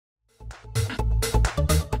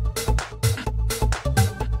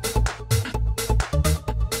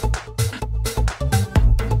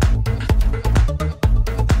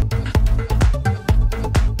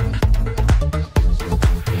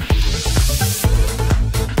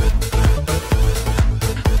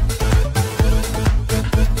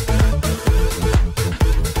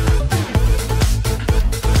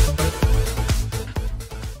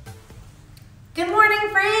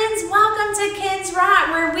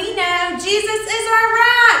Jesus is our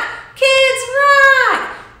rock. Kids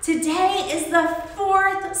rock. Today is the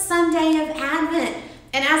 4th Sunday of Advent.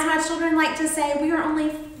 And as my children like to say, we are only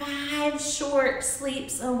 5 short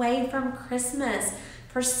sleeps away from Christmas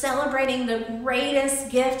for celebrating the greatest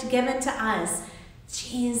gift given to us,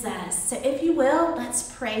 Jesus. So if you will,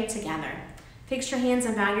 let's pray together. Fix your hands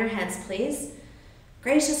and bow your heads, please.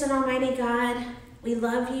 Gracious and almighty God, we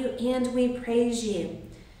love you and we praise you.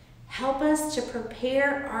 Help us to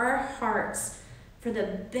prepare our hearts for the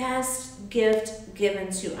best gift given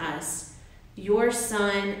to us, your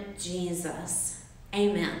Son, Jesus.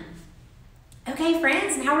 Amen. Okay,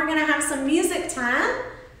 friends, now we're going to have some music time.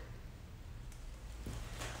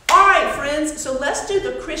 All right, friends, so let's do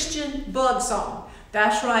the Christian bug song.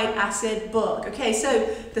 That's right, I said bug. Okay,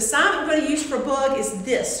 so the sign I'm going to use for bug is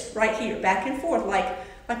this right here, back and forth, like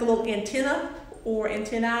a little antenna or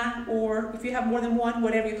antennae, or if you have more than one,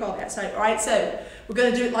 whatever you call that. So, all right, so we're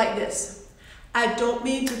going to do it like this. I don't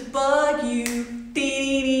mean to bug you,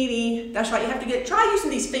 dee-dee-dee-dee. That's right, you have to try using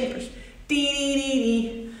these fingers,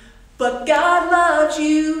 dee-dee-dee-dee. But God loves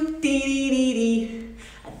you, dee-dee-dee-dee.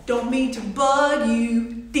 I don't mean to bug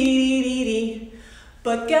you, dee-dee-dee-dee.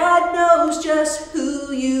 But God knows just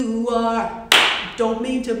who you are. I don't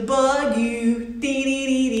mean to bug you,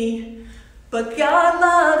 dee-dee-dee-dee. But God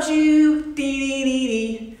loves you,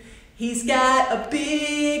 dee-dee-dee-dee. He's got a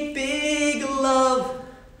big, big love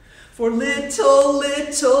for little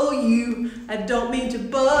you. I don't mean to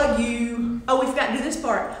bug you. Oh, we've got to do this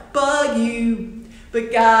part. Bug you,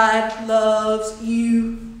 but God loves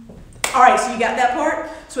you. All right, so you got that part?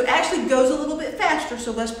 So it actually goes a little bit faster,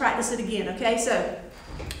 so let's practice it again, okay? So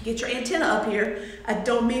get your antenna up here. I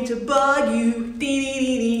don't mean to bug you,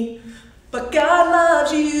 dee-dee-dee-dee. But God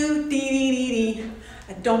loves you, dee-dee-dee-dee.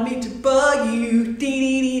 I don't mean to bug you,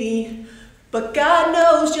 dee-dee-dee-dee. But God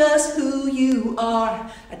knows just who you are.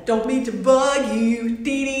 I don't mean to bug you,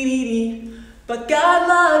 dee-dee-dee-dee. But God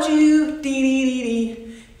loves you,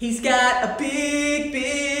 dee-dee-dee-dee. He's got a big,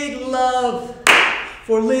 big love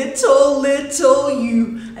for little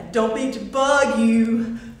you. I don't mean to bug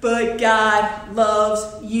you, but God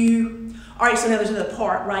loves you. All right, so now there's another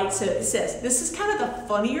part, right? So it says, this is kind of the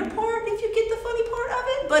funnier part, if you get the funny part of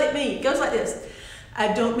it, but it goes like this.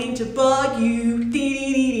 I don't mean to bug you,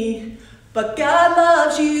 dee-dee-dee-dee. But God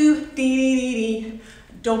loves you, dee-dee-dee-dee.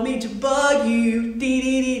 I don't mean to bug you,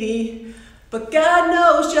 dee-dee-dee-dee. But God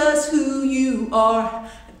knows just who you are. I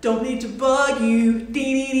don't mean to bug you,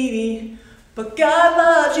 dee-dee-dee-dee. But God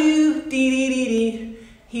loves you, dee-dee-dee-dee.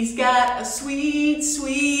 He's got a sweet,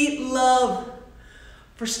 sweet love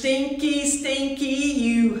for stinky, stinky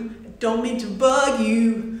you. I don't mean to bug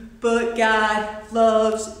you, but God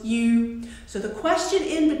loves you. So the question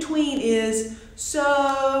in between is,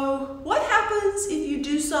 so what happens if you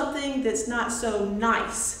do something that's not so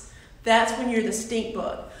nice? That's when you're the stink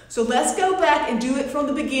bug. So let's go back and do it from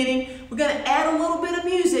the beginning. We're going to add a little bit of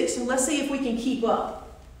music, so let's see if we can keep up.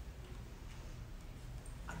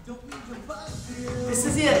 This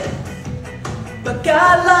is it. But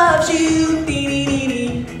God loves you,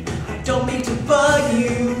 dee-dee-dee-dee. I don't mean to bug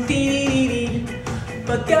you, dee-dee-dee-dee.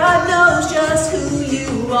 But God knows just who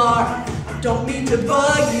you are. Don't mean to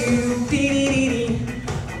bug you, dee-dee-dee-dee.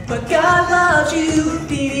 But God loves you,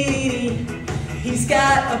 dee-dee-dee-dee. He's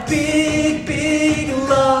got a big, big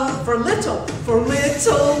love for little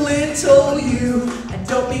you. I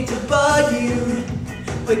don't mean to bug you,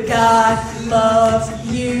 but God loves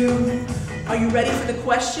you. Are you ready for the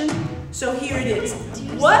question? So here it is.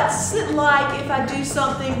 What's it like if I do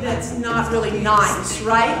something that's not really nice,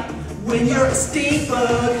 right? When you're a stink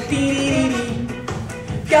bug, dee-dee-dee-dee.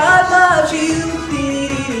 God loves you,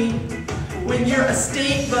 dee-dee-dee-dee. When you're a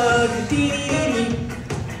stink bug, dee-dee-dee-dee.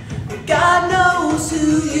 God knows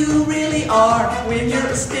who you really are. When you're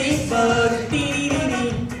a stink bug,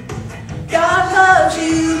 dee-dee-dee-dee. God loves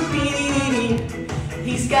you, dee-dee-dee-dee.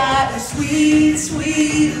 He's got a sweet,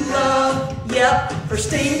 sweet love, yep, for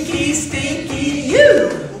stinky, stinky you.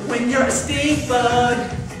 When you're a stink bug,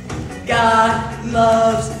 God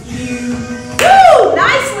loves you. Woo!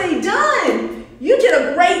 Nicely done! You did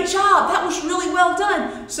a great job. That was really well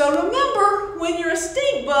done. So remember, when you're a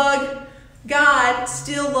stink bug, God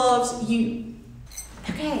still loves you.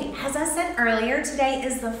 Okay, as I said earlier, today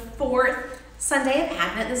is the 4th Sunday of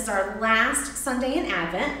Advent. This is our last Sunday in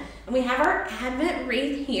Advent. And we have our Advent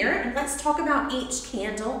wreath here. And let's talk about each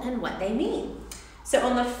candle and what they mean. So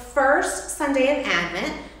on the first Sunday of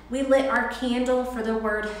Advent, we lit our candle for the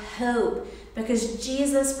word hope, because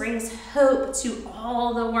Jesus brings hope to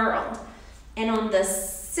all the world. And on the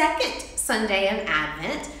second Sunday of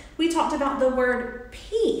Advent, we talked about the word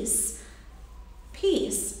peace.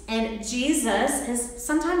 Peace. And Jesus is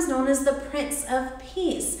sometimes known as the Prince of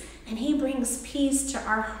Peace, and he brings peace to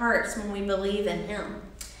our hearts when we believe in him.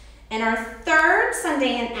 In our third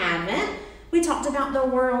Sunday in Advent, we talked about the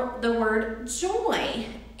word joy.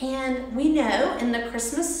 And we know in the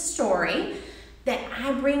Christmas story that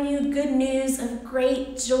I bring you good news of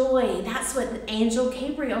great joy. That's what the angel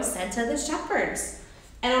Gabriel said to the shepherds.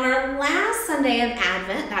 And on our last Sunday of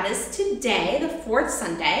Advent, that is today, the fourth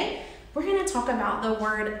Sunday, we're going to talk about the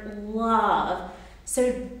word love.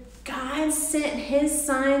 So God sent his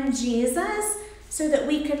son Jesus so that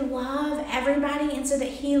we could love everybody and so that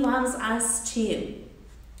he loves us too.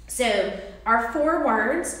 So our four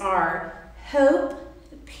words are hope,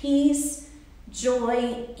 peace,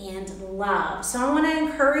 joy, and love. So I want to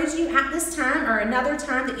encourage you at this time or another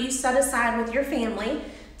time that you set aside with your family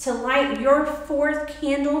to light your fourth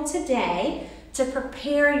candle today to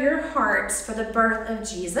prepare your hearts for the birth of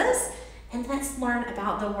Jesus. And let's learn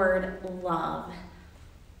about the word love.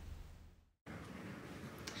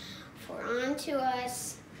 For unto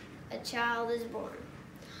us a child is born.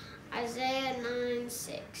 Isaiah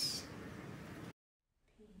 9:6.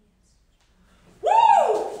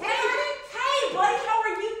 Woo! Hey, buddy, how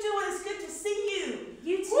are you doing? It's good to see you.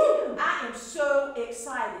 You too. Woo! I am so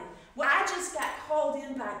excited. Well, I just got called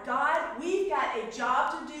in by God. We've got a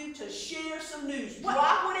job to do to share some news.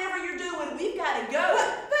 Drop whatever you're doing. We've got to go.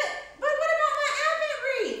 But what about my Advent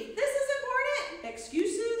wreath? This is important.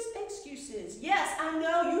 Excuses. Yes, I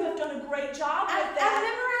know you have done a great job with I've that.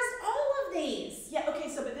 memorized all of these. Yeah, okay,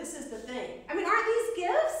 so but this is the thing. I mean, aren't these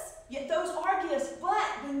gifts? Yeah, those are gifts, but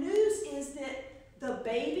the news is that the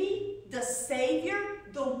baby, the Savior,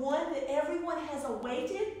 the one that everyone has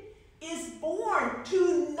awaited, is born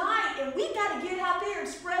tonight, and we got to get out there and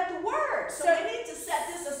spread the word. So we need to set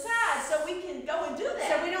this aside so we can go and do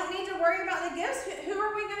that. So we don't need to worry about the gifts. Who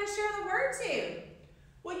are we going to share the word to?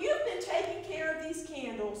 Well, you've been taking care of these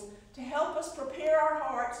candles to help us prepare our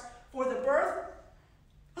hearts for the birth.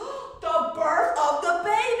 The birth of the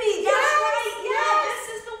baby. That's right. Yeah,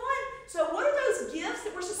 this is the one. So what are those gifts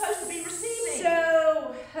that we're supposed to be receiving?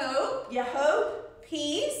 So hope, Yeah, hope.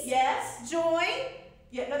 peace, Yes. joy,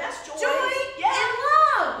 Yeah, no, that's joy. and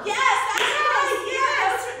love. Yes, that's right.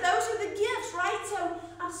 Yes. Yeah, those are the gifts, right? So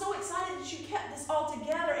I'm so excited that you kept this all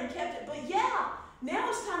together and kept it. But yeah, now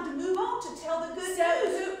it's time to move on to tell the good news.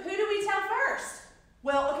 So who do we tell first?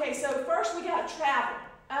 Well, okay, so first we got to travel.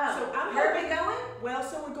 Oh, So I'm where are we hoping- going? Well,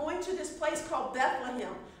 so we're going to this place called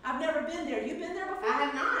Bethlehem. I've never been there. You've been there before? I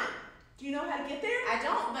have not. Do you know how to get there? I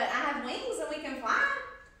don't, but I have wings and we can fly.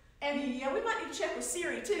 And yeah, we might need to check with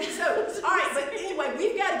Siri too. So, all right, but anyway,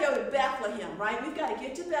 we've got to go to Bethlehem, right? We've got to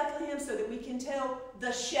get to Bethlehem so that we can tell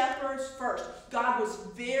the shepherds first. God was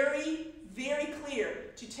very, very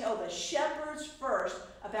clear to tell the shepherds first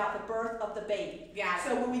about the birth of the baby. Got it.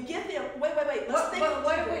 So when we get there, wait, let's think What a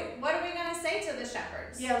little bit. are we going to say to the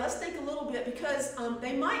shepherds? Yeah, let's think a little bit because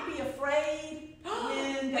they might be afraid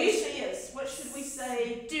when they see us. What should we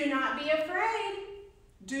say? Do not be afraid.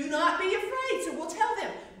 Do not be afraid. So we'll tell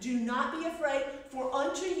them, do not be afraid, for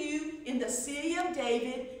unto you in the city of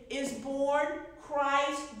David is born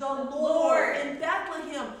Christ the Lord in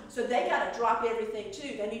Bethlehem. So they got to drop everything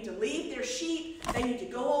too. They need to leave their sheep. They need to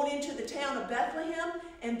go on into the town of Bethlehem,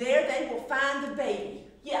 and there they will find the baby.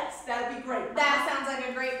 Yes, that would be great. That sounds like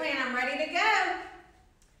a great plan. I'm ready to go.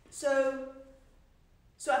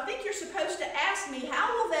 So I think you're supposed to ask me,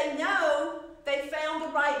 how will they know they found the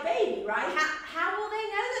right baby, right? How will they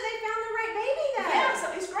know that they found the right baby though? Yeah,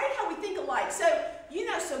 so it's great how we think alike.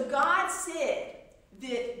 So God said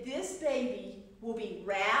that this baby will be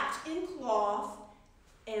wrapped in cloth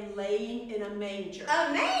and laying in a manger.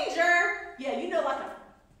 A manger?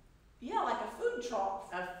 Yeah, like a food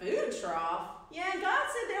trough. A food trough? Yeah, and God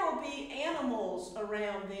said there will be animals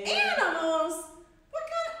around there. Animals?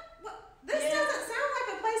 This Yeah. doesn't sound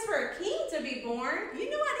like a place for a king to be born. You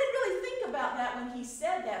know, I didn't really think about that when he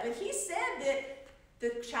said that, but he said that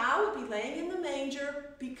the child would be laying in the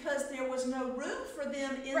manger because there was no room for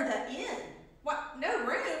them in the inn. What? No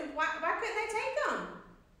room? Why couldn't they take them?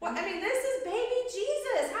 Well, I mean, this is baby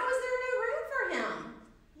Jesus. How is there no room for him?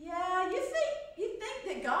 Yeah, you'd think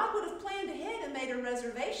that God would have planned ahead and made a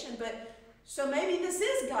reservation, but so maybe this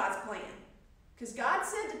is God's plan. Because God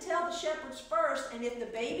said to tell the shepherds first, and if the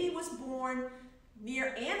baby was born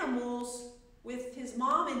near animals with his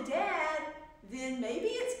mom and dad, then maybe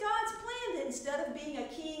it's God's plan that instead of being a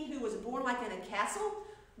king who was born like in a castle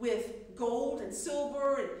with gold and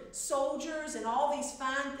silver and soldiers and all these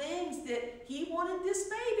fine things, that he wanted this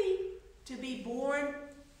baby to be born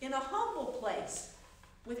in a humble place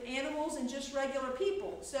with animals and just regular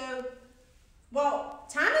people. So Well,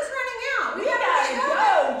 time is running out. We gotta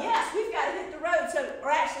go. Yes, we've got to hit the road. So, or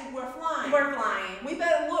actually, we're flying. We're flying. We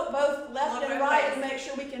better look both left Look and both right ways. and make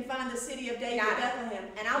sure we can find the city of David, Got it. Bethlehem.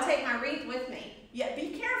 And I'll take my wreath with me. Yeah,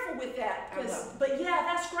 be careful with that. I will. But yeah,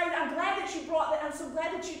 that's great. I'm glad that you brought that. I'm so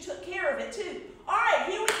glad that you took care of it too. All right,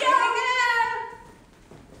 here we go. Here we go.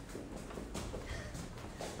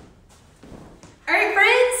 All right,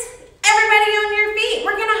 friends. Everybody on your feet.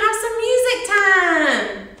 We're gonna have some music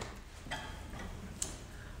time.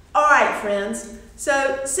 All right, friends.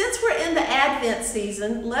 So since we're in the Advent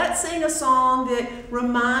season, let's sing a song that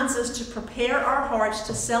reminds us to prepare our hearts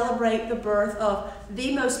to celebrate the birth of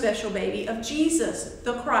the most special baby, of Jesus,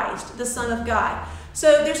 the Christ, the Son of God.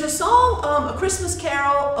 So there's a song, A Christmas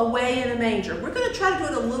Carol, Away in a Manger. We're going to try to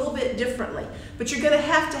do it a little bit differently, but you're going to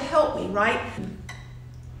have to help me, right?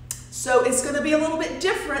 So it's going to be a little bit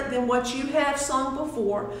different than what you have sung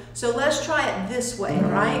before. So let's try it this way,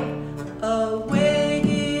 right? Away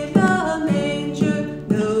in a manger,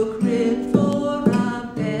 no crib for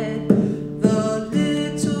a bed. The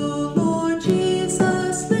little Lord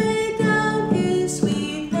Jesus laid down his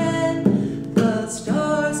sweet head. The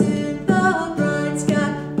stars in the bright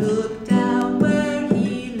sky looked down where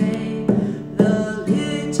he lay. The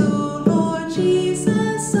little Lord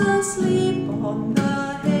Jesus asleep on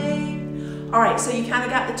the hay. All right, so you kind of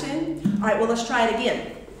got the tune? All right, well, let's try it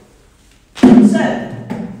again. So,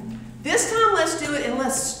 this time let's do it and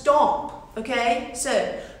let's stomp, okay?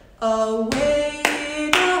 So, away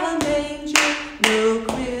in a manger, no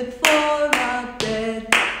crib for a bed.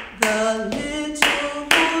 The little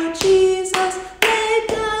Lord Jesus laid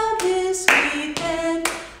down his sweet head.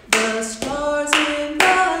 The stars in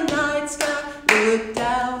the night sky looked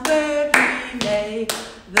down where he lay.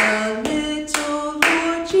 The little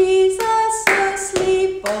Lord Jesus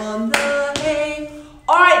asleep on the hay.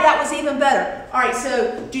 All right, that was even better. All right,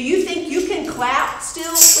 so do you think you can clap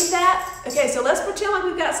still with that? Okay, so let's pretend like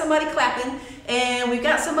we've got somebody clapping and we've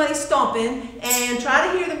got somebody stomping, and try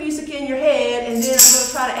to hear the music in your head, and then I'm going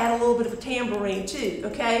to try to add a little bit of a tambourine too,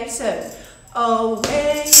 okay? So,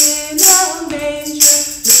 away in a manger.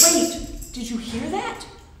 Wait, did you hear that?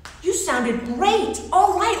 You sounded great.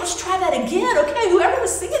 All right, let's try that again, okay? Whoever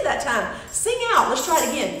was singing that time, sing out. Let's try it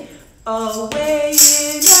again. Away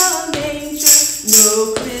in a manger,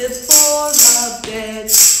 no crib for a bed.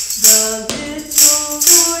 The little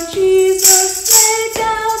Lord Jesus laid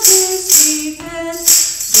down his sweet head.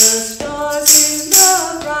 The stars in the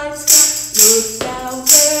bright sky looked down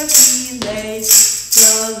where he lay.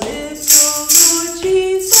 The little Lord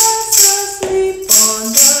Jesus asleep on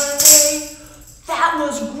the hay. That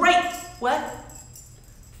was great. What?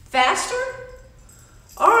 Faster?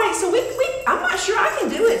 All right, so I'm not sure I can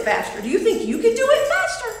do it faster. Do you think you could do it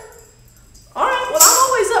faster? All right, well, I'm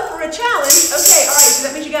always up for a challenge. Okay, all right, so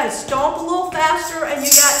that means you got to stomp a little faster and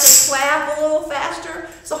you got to clap a little faster.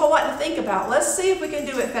 It's a whole lot to think about. Let's see if we can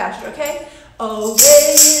do it faster, okay?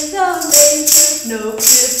 Away in the manger, no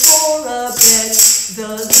crib for a bed.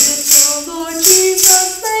 The little Lord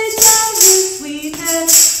Jesus laid down his sweet head.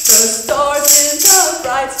 The stars in the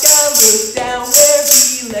bright sky looked down where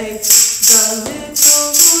he lay. The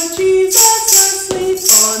little Lord Jesus asleep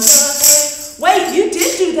on the hay. Wait, you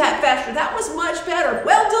did do that faster. That was much better.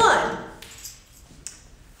 Well done.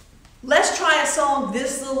 Let's try a song,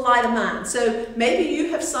 This Little Light of Mine. So maybe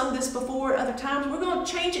you have sung this before at other times. We're going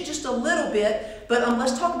to change it just a little bit, but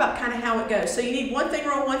let's talk about kind of how it goes. So you need one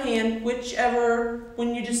finger on one hand, whichever,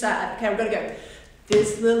 when you decide. Okay, we're going to go.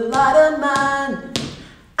 This little light of mine,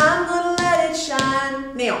 I'm going to let it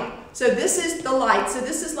shine. Now, so this is the light. So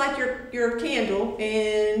this is like your candle,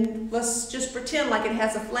 and let's just pretend like it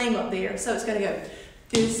has a flame up there. So it's going to go,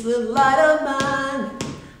 this little light of mine,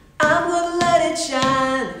 I'm going to let it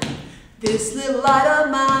shine. This little light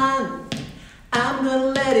of mine, I'm going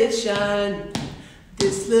to let it shine.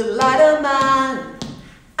 This little light of mine,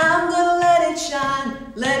 I'm going to let it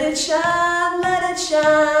shine. Let it shine, let it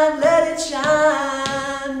shine, let it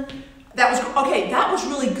shine. That was, okay, that was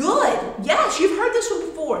really good. Yes, you've heard this one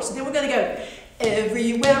before. So then we're going to go,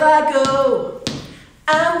 everywhere I go,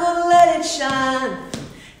 I'm going to let it shine.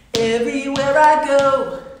 Everywhere I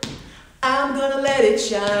go, I'm going to let it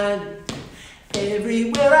shine.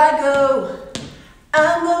 Everywhere I go,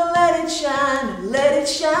 I'm going to let it shine. Let it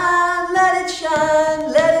shine, let it shine,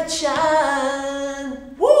 let it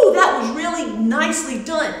shine. Woo, that was really nicely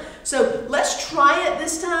done. So let's try it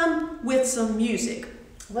this time with some music.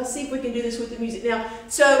 Let's see if we can do this with the music. Now,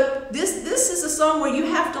 so this is a song where you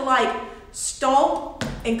have to like stomp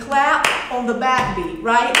and clap on the backbeat,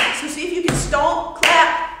 right? So see if you can stomp,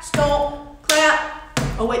 clap, stomp, clap.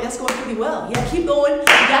 Oh wait, that's going pretty well. Yeah, keep going. You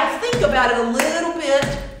got to think about it a little bit.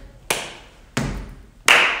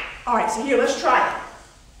 All right, so here, let's try it.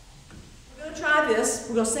 We're going to try this.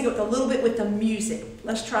 We're going to sing it a little bit with the music.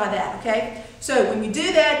 Let's try that, okay? So when you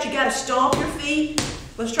do that, you got to stomp your feet.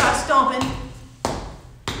 Let's try stomping.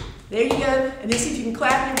 There you go. And then see if you can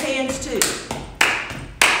clap your hands too.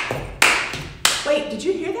 Wait, did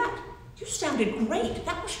you hear that? You sounded great.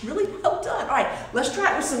 That was really well done. All right, let's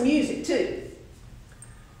try it with some music too.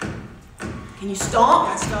 Can you stomp?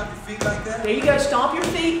 Can I stomp your feet like that? There you go. Stomp your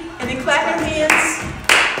feet and then clap your hands.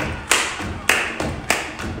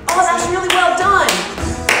 Oh, that's really well done.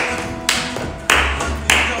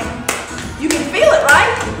 You can feel it,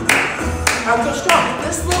 right? All right, we're going to start with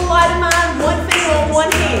this little light of mine, one finger on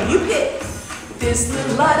one hand. You pick. This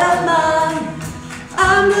little light of mine,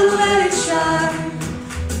 I'm going to let it shine.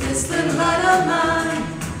 This little light of mine,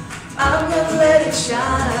 I'm going to let it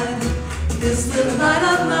shine. This little light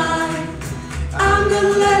of mine, I'm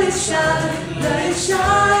going to let it shine. Let it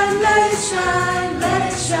shine, let it shine,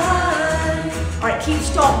 let it shine. All right, keep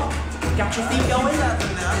stomping. Got your feet going?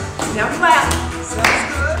 Now clap. Sounds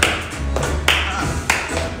good.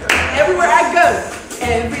 Everywhere I go,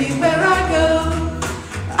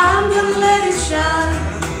 I'm gonna let it shine.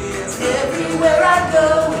 Everywhere I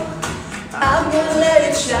go, I'm gonna let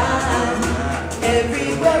it shine.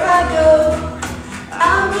 Everywhere I go,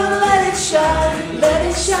 I'm gonna let it shine. Let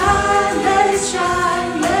it shine, let it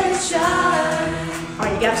shine, let it shine. All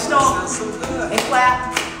right, you gotta stomp Sounds so good. and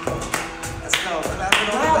clap. Let's go. Clap it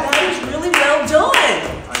on Wow, the back. that was really well done. All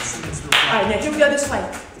right, see, let's do it. All right, now here we go this way.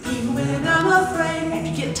 Even when I'm afraid, and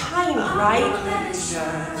you get tiny, right?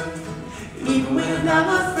 Even when I'm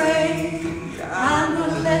afraid, I'm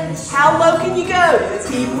gonna let it shine. How low can you go?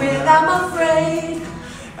 Even when I'm afraid,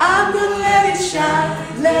 I'm gonna let it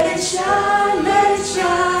shine. Let it shine, let it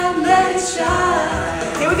shine, let it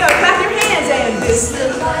shine. Here we go, clap your hands and this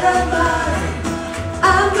little light of mine,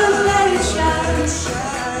 I'm gonna let it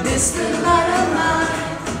shine. This little light of mine,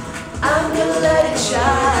 I'm gonna let it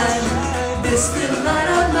shine. This little light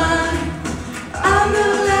of mine, I'm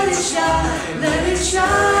gonna let it shine. Let it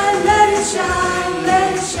shine, let it shine,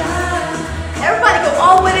 let it shine. Everybody go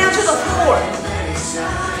all the way down to the floor.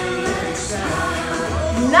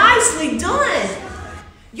 Nicely done.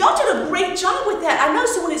 Y'all did a great job with that. I know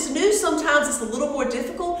so when it's new, sometimes it's a little more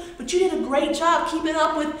difficult, but you did a great job keeping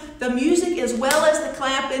up with the music as well as the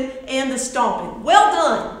clapping and the stomping. Well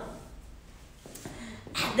done.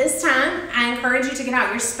 At this time, I encourage you to get out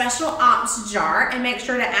your special ops jar and make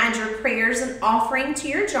sure to add your prayers and offering to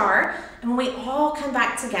your jar. And when we all come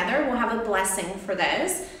back together, we'll have a blessing for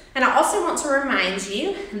those. And I also want to remind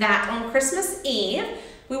you that on Christmas Eve,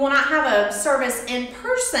 we will not have a service in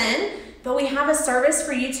person, but we have a service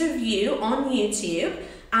for you to view on YouTube.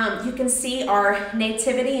 You can see our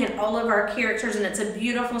nativity and all of our characters, and it's a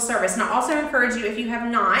beautiful service. And I also encourage you, if you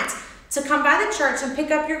have not, to come by the church and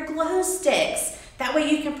pick up your glow sticks. That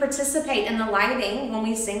way you can participate in the lighting when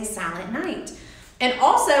we sing Silent Night. And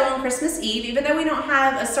also on Christmas Eve, even though we don't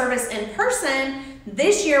have a service in person,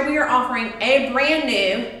 this year we are offering a brand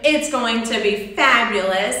new, it's going to be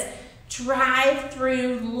fabulous,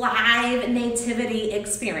 drive-through live nativity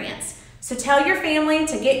experience. So tell your family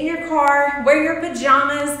to get in your car, wear your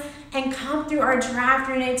pajamas, and come through our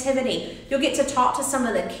drive-through nativity. You'll get to talk to some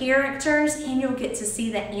of the characters and you'll get to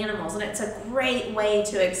see the animals, and it's a great way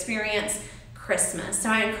to experience Christmas. So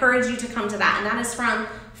I encourage you to come to that, and that is from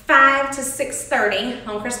 5 to 6:30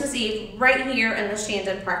 on Christmas Eve right here in the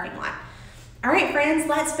Shandon parking lot. All right, friends,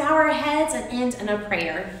 let's bow our heads and end in a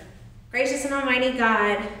prayer. Gracious and almighty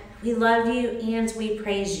God, we love you and we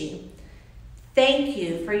praise you. Thank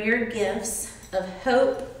you for your gifts of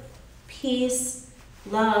hope, peace,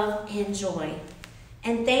 love, and joy.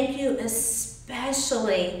 And thank you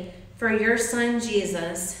especially for your son,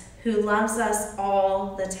 Jesus, who loves us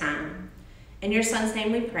all the time. In your son's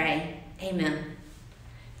name we pray, amen.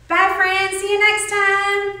 Bye, friends. See you next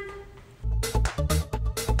time.